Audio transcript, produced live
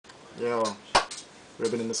Yo,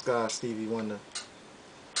 Ribbon in the Sky, Stevie Wonder.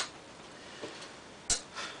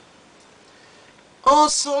 Oh,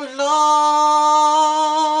 so long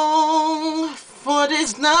for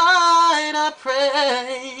this night I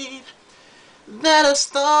prayed that a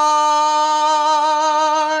star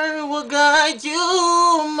will guide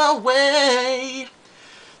you my way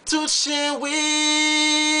to share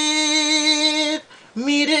with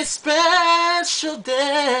me this special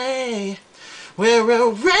day. Where a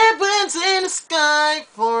ribbon's in the sky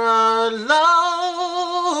for our love.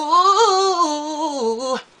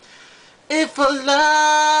 If allowed,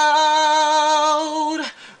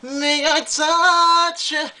 may I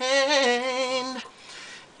touch your hand?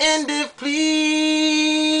 And if please,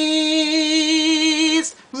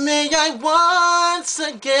 may I once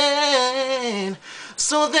again,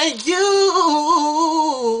 so that you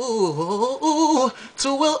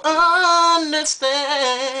too will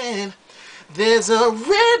understand. There's a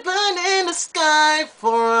ribbon in the sky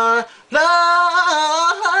for our love.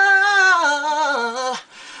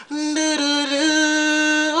 Do-do-do,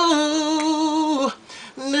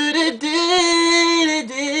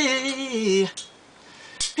 do-do-do-do-do,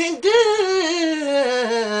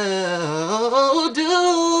 do-do-do-do.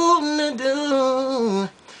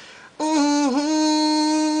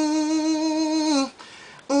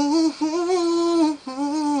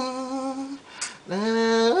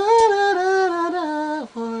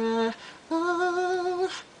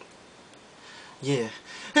 Yeah,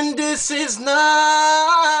 and this is not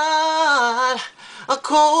a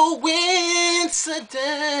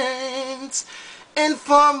coincidence, and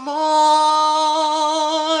far more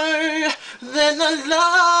than a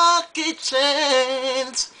lucky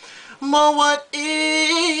chance. More what is,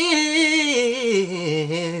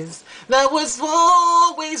 that was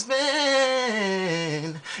always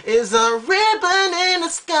been, is a ribbon in the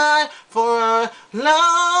sky for our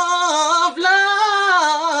love,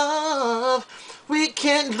 love. We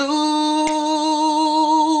can't lose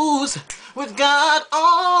with God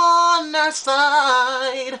on our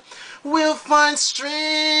side. We'll find strength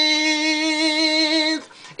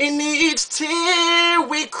in each tear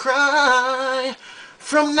we cry.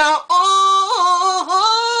 From now on,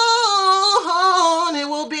 it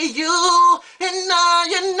will be you and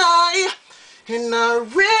I, and our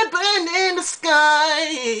ribbon in the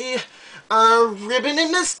sky. Our ribbon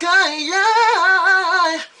in the sky,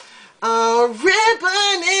 yeah. A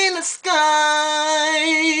ribbon in the sky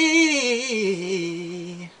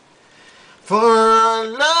for our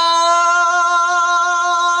love,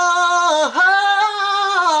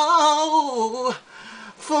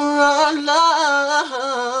 for our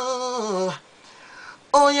love.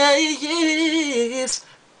 Oh yeah, yes.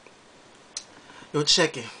 Yo,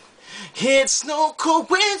 check it. It's no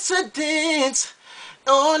coincidence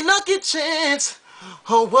or lucky chance,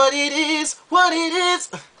 or what it is,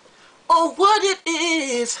 oh, what it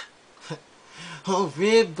is. A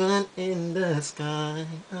ribbon in the sky.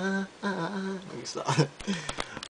 Let me stop.